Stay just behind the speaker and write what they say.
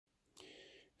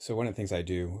So one of the things I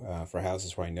do for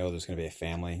houses where I know there's going to be a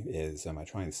family is I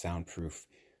try and soundproof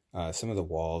some of the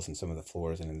walls and some of the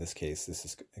floors. And in this case, this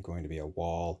is going to be a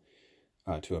wall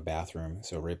to a bathroom.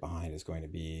 So right behind is going to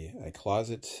be a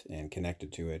closet, and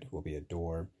connected to it will be a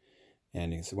door.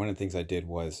 And so one of the things I did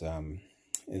was, it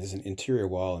is an interior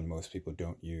wall, and most people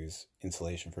don't use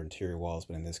insulation for interior walls,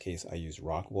 but in this case I use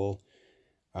rockwool,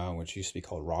 which used to be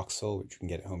called rockwool, which you can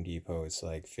get at Home Depot. It's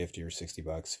like 50 or 60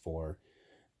 bucks for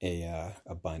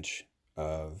a bunch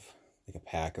of, like a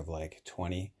pack of like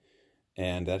 20,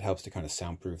 and that helps to kind of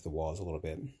soundproof the walls a little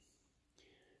bit.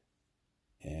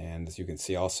 And as you can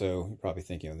see, also, you're probably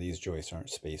thinking, these joists aren't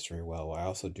spaced very well. Well, I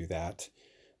also do that,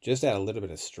 just add a little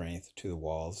bit of strength to the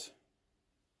walls.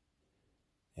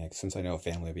 And since I know a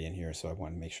family will be in here, so I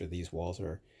want to make sure these walls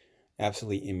are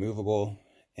absolutely immovable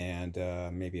and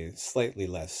maybe slightly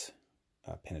less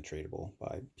penetratable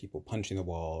by people punching the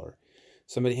wall, or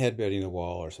somebody headbutting the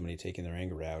wall, or somebody taking their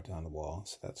anger out on the wall.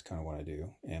 So that's kind of what I do.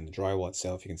 And the drywall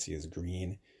itself, you can see, is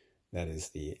green. That is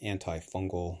the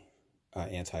anti-fungal,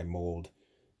 anti-mold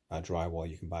drywall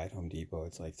you can buy at Home Depot.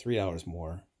 It's like $3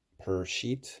 more per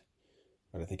sheet,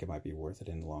 but I think it might be worth it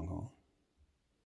in the long haul.